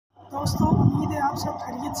दोस्तों उम्मीद है आप सब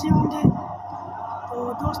खैरियत से होंगे। तो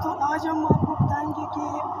दोस्तों आज हम आपको बताएंगे कि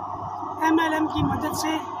MLM की मदद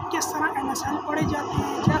से किस तरह NSL पढ़े जाते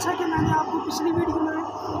हैं। जैसा कि मैंने आपको पिछली वीडियो में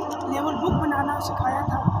लेवल बुक बनाना सिखाया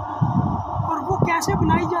था और वो कैसे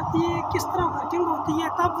बनाई जाती है, किस तरह वर्किंग होती है,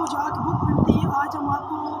 तब वो जाकर बुक बनती है। आज हम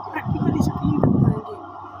आपको प्रैक्टिकली स्क्रीन पर बताएँगे।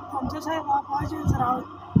 तो हमसे साहब आप आ जाए ज़रा।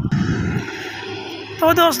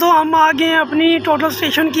 तो दोस्तों हम आ गए हैं अपनी टोटल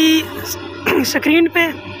स्टेशन की स्क्रीन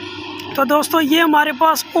पे। तो दोस्तों ये हमारे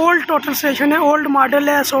पास ओल्ड टोटल स्टेशन है, ओल्ड मॉडल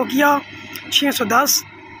है सोकिया 610।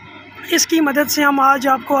 इसकी मदद से हम आज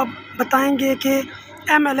आपको अब बताएंगे कि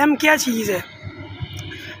MLM क्या चीज़ है।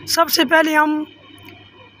 सबसे पहले हम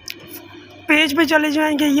पेज पे चले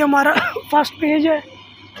जाएंगे। ये हमारा फर्स्ट पेज है।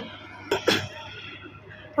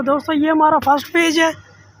 तो दोस्तों ये हमारा फर्स्ट पेज है।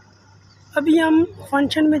 अभी हम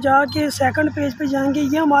फंक्शन में जाके सेकंड पेज पे जाएंगे।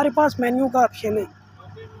 ये हमारे पास मेन्यू का ऑप्शन है,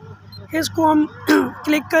 इसको हम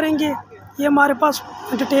क्लिक करेंगे। ये हमारे पास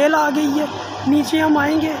डिटेल आ गई है। नीचे हम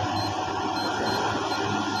आएंगे,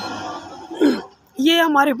 ये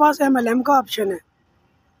हमारे पास MLM का ऑप्शन है,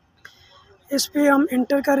 इस पे हम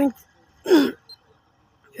इंटर करेंगे।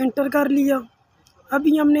 इंटर कर लिया।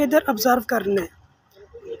 अभी हमने इधर ऑब्जर्व करना है।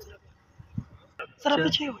 सर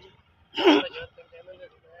पीछे हो जाए।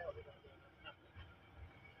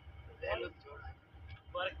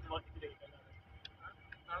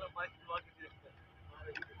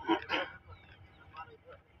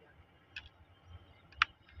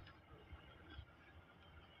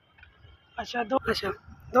 अच्छा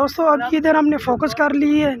दोस्तों अभी इधर हमने फोकस कर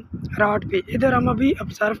ली है राड पे। इधर हम अभी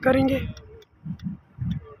ऑब्जर्व करेंगे।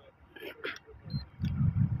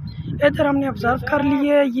 इधर हमने ऑब्जर्व कर ली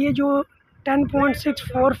है। ये जो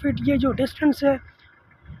 10.64 फीट ये जो डिस्टेंस है,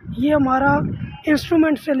 ये हमारा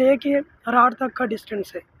इंस्ट्रूमेंट से लेके राड तक का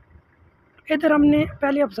डिस्टेंस है। इधर हमने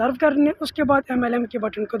पहले ऑब्जर्व करना है, उसके बाद MLM के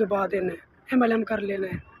बटन को दबा देना है, MLM कर लेना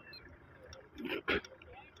है।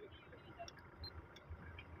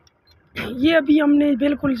 ये अभी हमने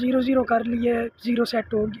बिल्कुल 0 कर लिया है, 0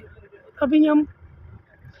 सेट हो गया। अभी हम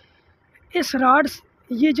इस राड,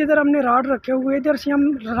 ये जिधर हमने राड रखे हुए, इधर से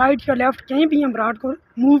हम राइट या लेफ़्ट कहीं भी हम राड को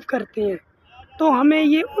मूव करते हैं तो हमें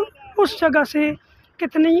ये उस जगह से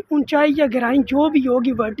कितनी ऊंचाई या गहराई जो भी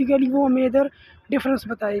होगी वर्टिकली, वो हमें इधर डिफरेंस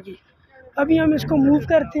बताएगी। अभी हम इसको मूव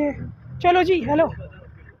करते हैं। चलो जी, हेलो,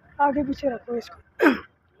 आगे पीछे रखो इसको।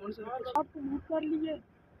 आपको मूव कर लिए।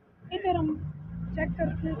 इधर हम चेक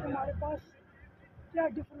करते हैं कि हमारे पास क्या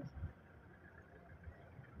डिफरेंस है।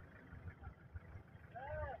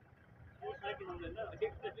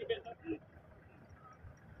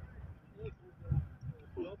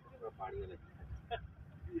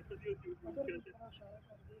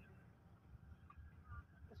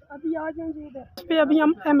 अभी आ जाएंगे इधर। इस पे अभी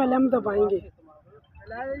हम MLM दबाएंगे।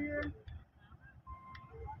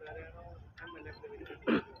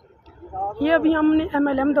 ये अभी हमने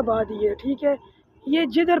MLM दबा दी है, ठीक है। ये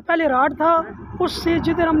जिधर पहले राड था उससे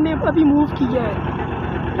जिधर हमने अभी मूव किया है,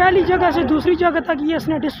 पहली जगह से दूसरी जगह तक ये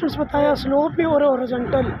इसने डिस्टेंस बताया, स्लोप में और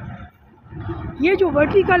हॉरिजॉन्टल। ये जो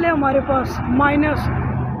वर्टिकल है हमारे पास माइनस,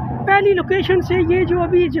 पहली लोकेशन से, ये जो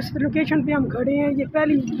अभी जिस लोकेशन पे हम खड़े हैं, ये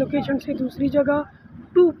पहली लोकेशन से दूसरी जगह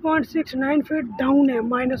 2.69 फीट डाउन है,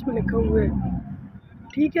 माइनस में लिखा हुआ है,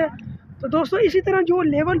 ठीक है। तो दोस्तों इसी तरह जो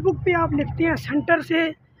लेवल बुक पे आप लिखते हैं सेंटर से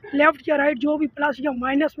लेफ़्ट या राइट, जो भी प्लस या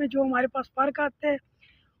माइनस में जो हमारे पास फ़र्क आता है,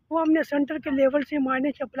 वो हमने सेंटर के लेवल से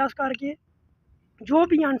माइनस या प्लस करके जो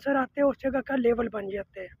भी आंसर आते हैं उस जगह का लेवल बन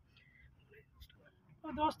जाता है।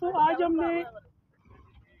 तो दोस्तों आज हमने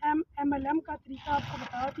MLM का तरीका आपको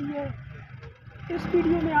बता दी है। इस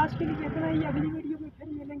वीडियो में आज के लिए इतना ही। अगली वीडियो में फिर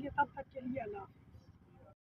मिलेंगे, तब तक के लिए अल्लाह।